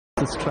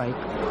the strike.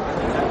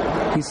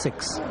 He's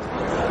 6. Golden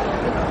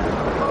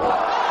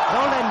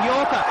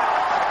Yorker.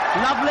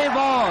 Lovely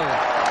ball.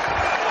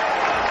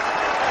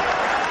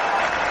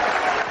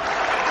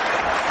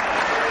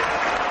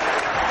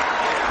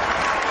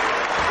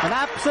 An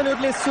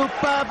absolutely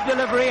superb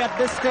delivery at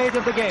this stage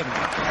of the game.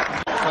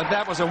 But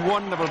that was a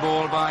wonderful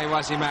ball by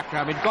Wasim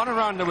Akram. He'd gone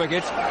around the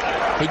wicket.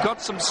 He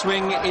got some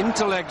swing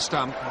into leg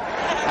stump.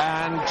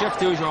 And Jeff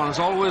Dujon is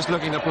always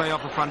looking to play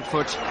off the front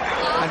foot.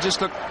 And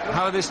just look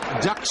how this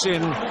ducks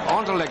in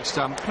onto leg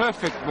stump.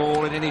 Perfect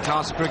ball in any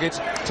task cricket,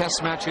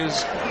 test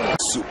matches.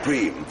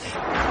 Supreme.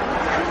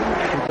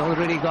 He's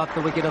already got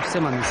the wicket of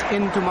Simmons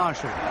into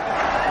Marshall.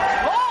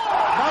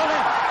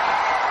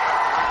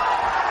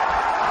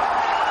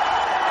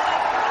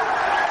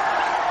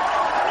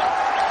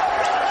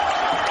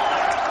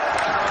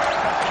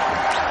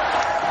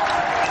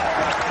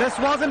 This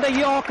wasn't a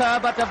Yorker,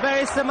 but a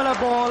very similar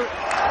ball.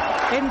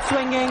 In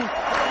swinging.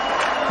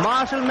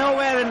 Marshall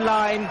nowhere in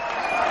line.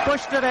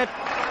 Pushed at it.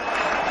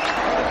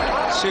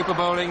 Super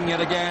bowling yet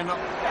again.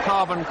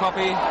 Carbon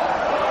copy.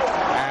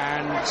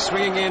 And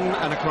swinging in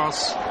and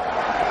across.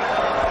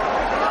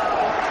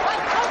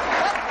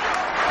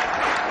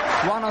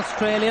 One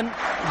Australian,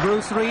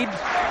 Bruce Reid,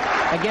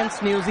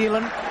 against New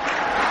Zealand.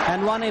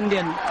 And one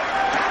Indian,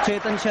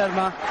 Chetan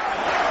Sharma,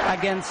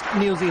 against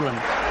New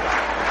Zealand.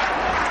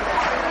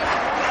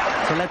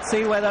 So let's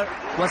see whether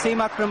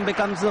Wasim Akram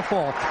becomes the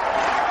 4th.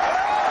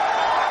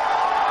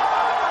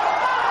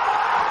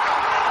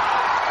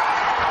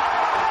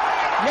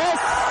 Yes!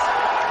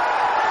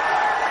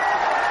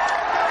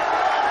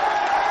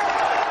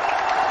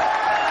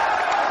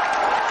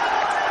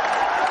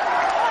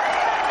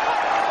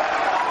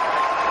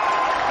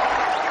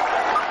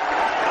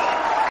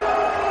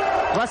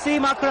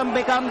 Wasim Akram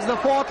becomes the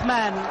 4th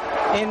man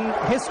in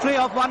history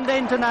of one-day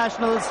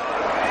internationals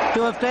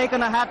to have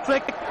taken a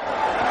hat-trick,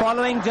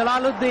 following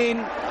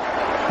Jalaluddin,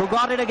 who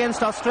got it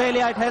against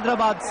Australia at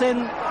Hyderabad,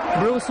 Sindh,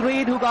 Bruce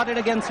Reid, who got it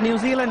against New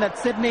Zealand at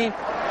Sydney,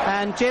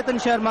 and Chetan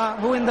Sharma,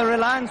 who in the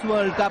Reliance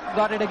World Cup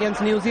got it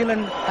against New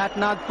Zealand at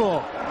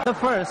Nagpur. The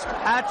first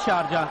at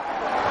Sharjah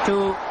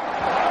to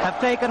have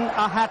taken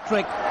a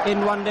hat-trick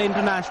in one-day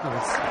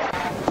internationals.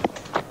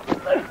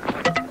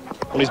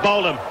 Well, he's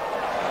bowled him.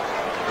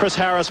 Chris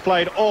Harris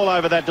played all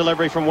over that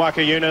delivery from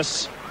Waqar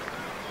Younis,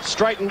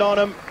 straightened on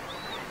him,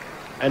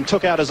 and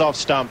took out his off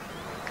stump.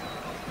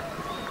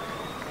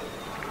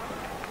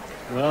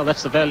 Well,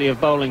 that's the value of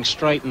bowling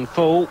straight and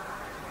full,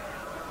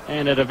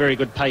 and at a very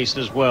good pace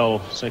as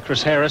well. So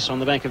Chris Harris on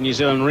the Bank of New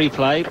Zealand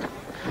replay.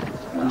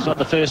 It's not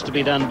the first to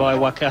be done by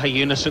Waqar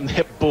Younis, and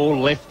that ball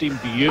left him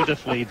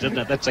beautifully, didn't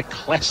it? That's a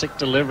classic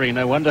delivery.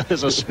 No wonder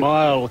there's a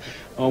smile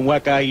on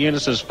Waqar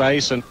Younis's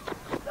face. And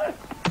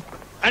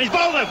he's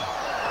bowled him!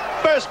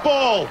 First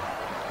ball.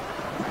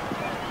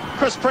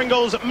 Chris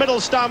Pringle's middle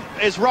stump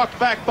is rocked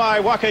back by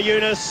Waqar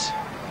Younis.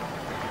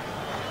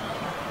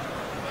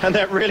 And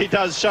that really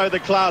does show the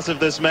class of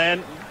this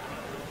man.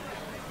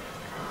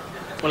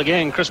 Well,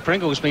 again, Chris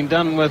Pringle's been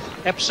done with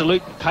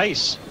absolute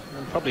pace.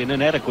 And probably an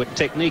inadequate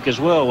technique as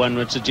well, one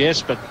would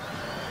suggest. But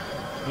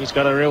he's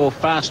got a real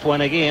fast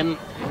one again.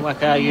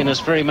 Waqar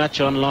Younis very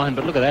much online.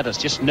 But look at that, it's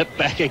just nipped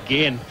back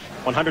again.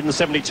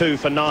 172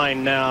 for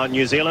 9 now,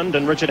 New Zealand.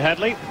 And Richard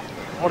Hadley,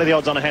 what are the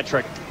odds on a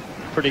hat-trick?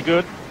 Pretty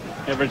good.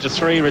 Average of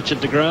 3, Richard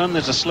de Groot.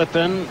 There's a slip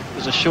in.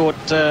 There's a short,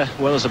 well,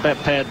 there's a bat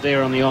pad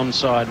there on the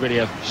onside. Really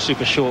a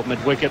super short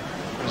mid-wicket.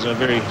 There's a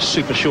very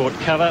super short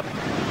cover.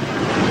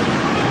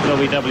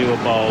 LBW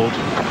are bowled.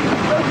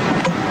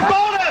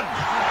 Bowled him!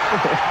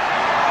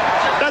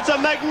 That's a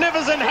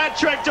magnificent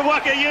hat-trick to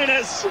Waqar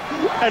Younis.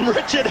 And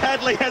Richard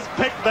Hadley has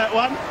picked that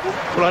one.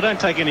 Well, I don't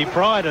take any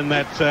pride in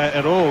that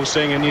at all,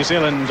 seeing a New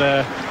Zealand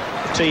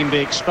team be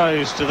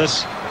exposed to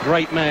this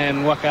great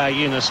man, Waqar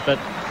Younis, but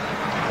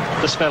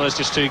this fella's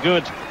just too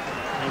good.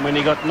 And when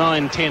he got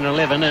 9, 10,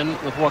 11 in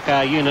with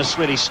Waqar Younis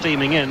really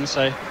steaming in,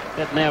 so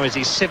that now is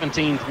his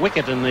 17th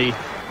wicket in the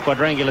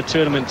quadrangular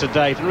tournament to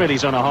date, and really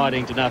he's on a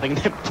hiding to nothing.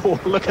 That ball,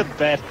 look at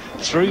that,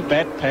 through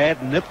bat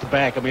pad, nipped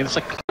back. I mean, it's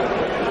a...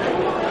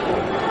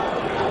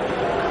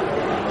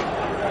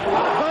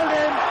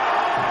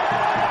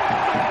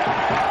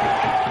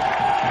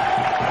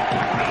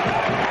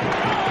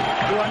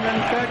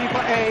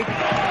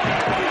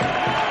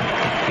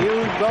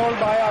 Huge goal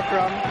by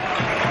Akram.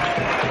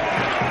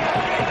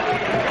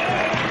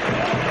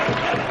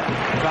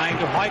 Trying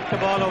to hike the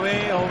ball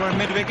away over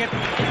mid-wicket.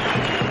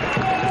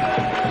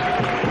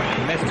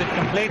 Missed it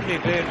completely,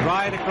 played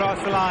right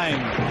across the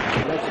line.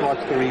 Let's watch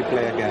the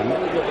replay again.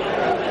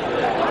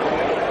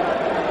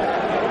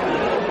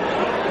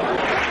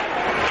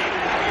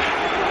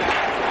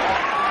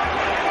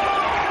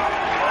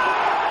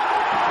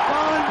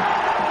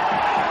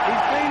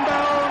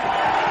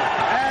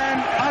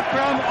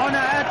 On a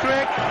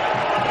hat-trick.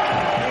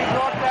 He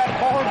brought that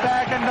ball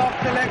back and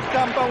knocked the leg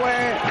stump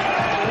away.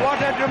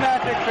 What a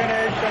dramatic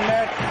finish, and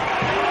that's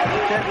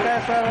Chet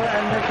Faisal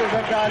and Mr.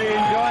 Zakari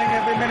enjoying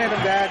every minute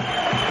of that.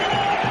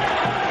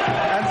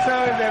 And so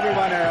is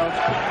everyone else.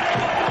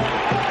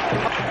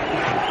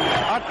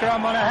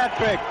 Akram on a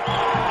hat-trick.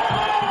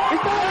 He's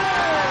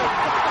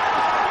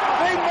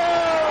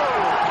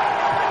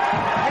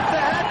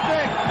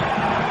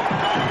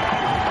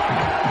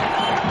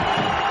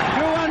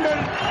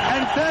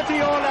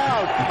 30 all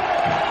out.